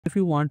if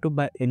you want to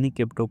buy any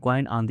crypto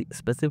coin on the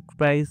specific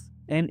price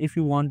and if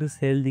you want to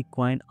sell the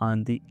coin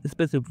on the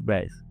specific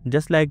price.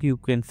 Just like you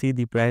can see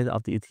the price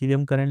of the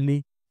Ethereum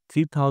currently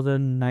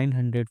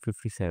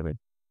 3957,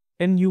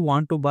 and you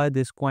want to buy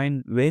this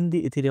coin when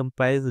the Ethereum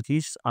price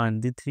reaches on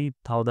the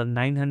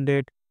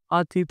 3900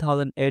 or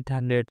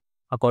 3800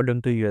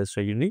 according to your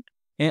strategy.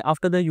 And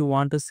after that you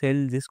want to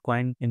sell this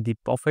coin in the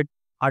profit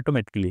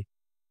automatically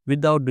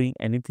without doing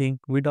anything,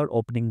 without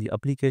opening the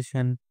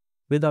application,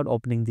 without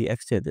opening the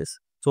exchanges.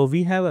 So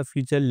we have a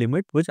future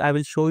limit which I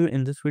will show you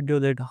in this video,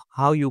 that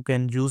how you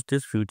can use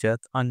this future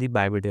on the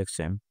Bybit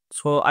Exchange.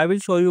 So I will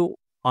show you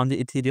on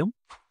the Ethereum.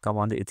 Come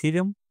on the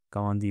Ethereum,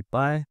 come on the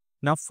buy.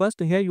 Now first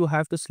here you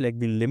have to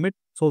select the limit.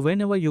 So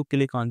whenever you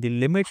click on the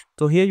limit,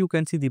 so here you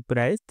can see the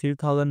price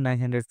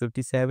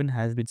 3957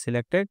 has been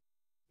selected.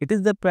 It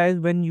is the price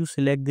when you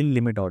select the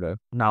limit order.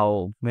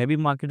 Now maybe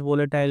market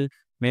volatile,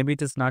 maybe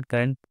it is not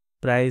current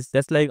price.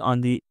 Just like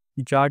on the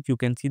chart you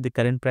can see the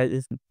current price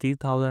is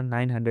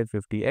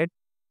 3958,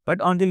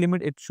 but on the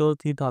limit it shows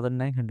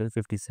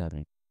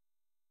 3957.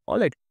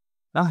 Alright,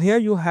 now here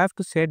you have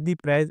to set the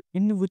price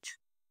in which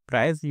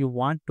price you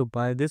want to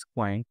buy this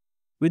coin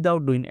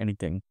without doing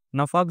anything.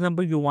 Now for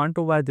example, you want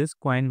to buy this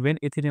coin when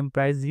Ethereum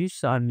price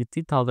reaches on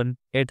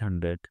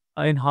 3800.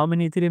 And how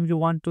many Ethereum you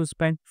want to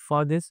spend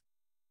for this?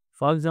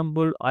 For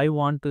example, I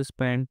want to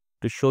spend,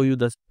 to show you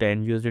the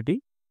 10 USDT.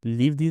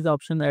 Leave these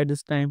options at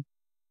this time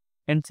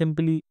and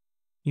simply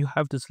you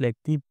have to select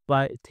the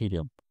buy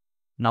Ethereum.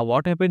 Now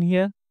what happened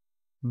here?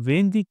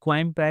 When the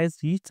coin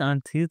price reaches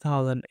on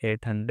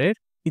 3800,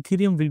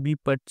 Ethereum will be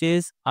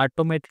purchased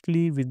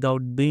automatically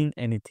without doing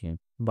anything.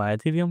 Buy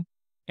Ethereum,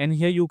 and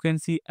here you can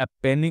see a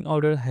pending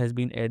order has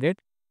been added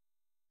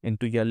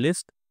into your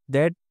list,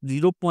 that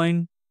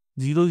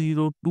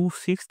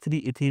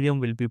 0.00263 Ethereum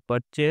will be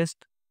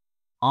purchased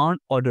on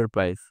order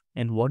price.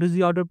 And what is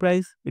the order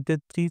price? It is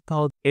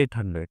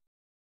 3800.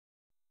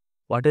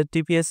 What is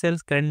TPSL?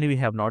 Currently we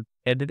have not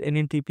added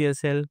any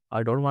TPSL.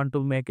 I don't want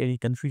to make any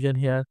confusion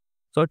here.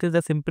 So it is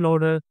a simple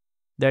order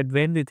that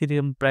when the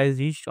Ethereum price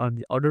reached on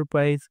the order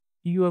price,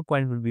 your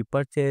coin will be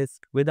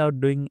purchased without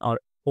doing or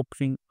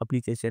opening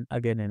application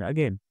again and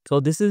again. So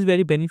this is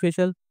very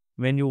beneficial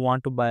when you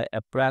want to buy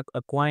a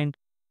coin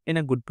in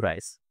a good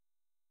price.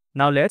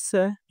 Now let's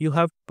say you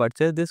have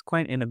purchased this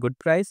coin in a good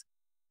price.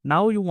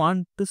 Now you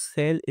want to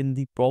sell in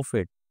the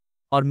profit,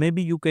 or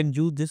maybe you can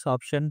use this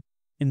option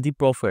in the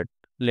profit.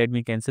 Let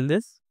me cancel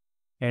this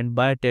and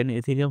buy 10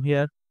 Ethereum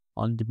here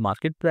on the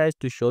market price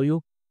to show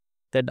you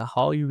that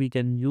how we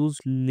can use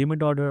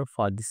limit order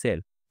for the sale.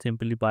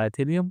 Simply buy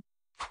Ethereum.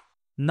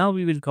 Now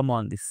we will come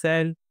on the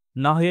sell.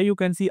 Now here you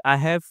can see I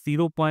have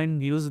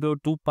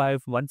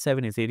 0.002517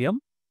 Ethereum,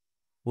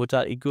 which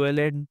are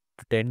equivalent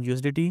to 10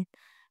 USDT.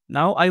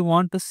 Now I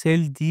want to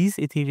sell these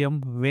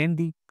Ethereum when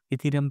the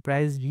Ethereum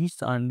price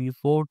reaches only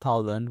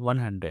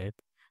 4100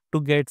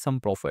 to get some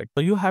profit.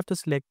 So you have to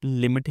select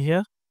limit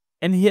here,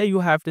 and here you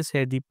have to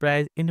set the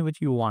price in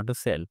which you want to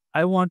sell.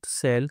 I want to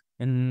sell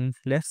in,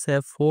 let's say,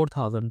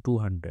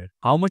 4200.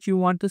 How much you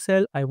want to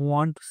sell? I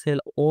want to sell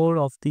all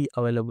of the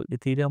available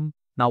Ethereum.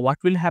 Now what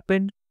will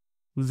happen?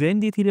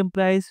 When the Ethereum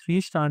price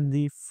reached on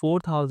the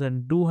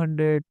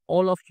 4200,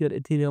 all of your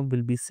Ethereum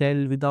will be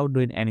sold without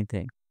doing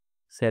anything.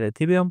 Sell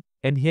Ethereum,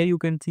 and here you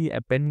can see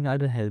a pending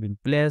order has been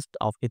placed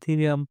of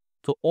Ethereum.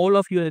 So all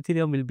of your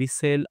Ethereum will be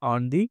sold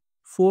on the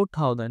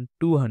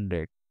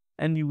 4200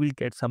 and you will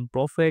get some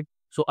profit.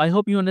 So I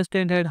hope you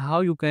understand that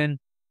how you can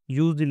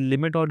use the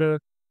limit order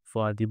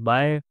for the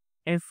buy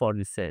and for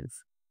the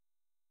sales.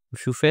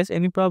 If you face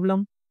any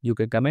problem, you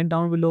can comment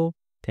down below.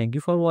 Thank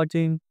you for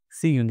watching.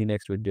 See you in the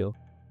next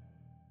video.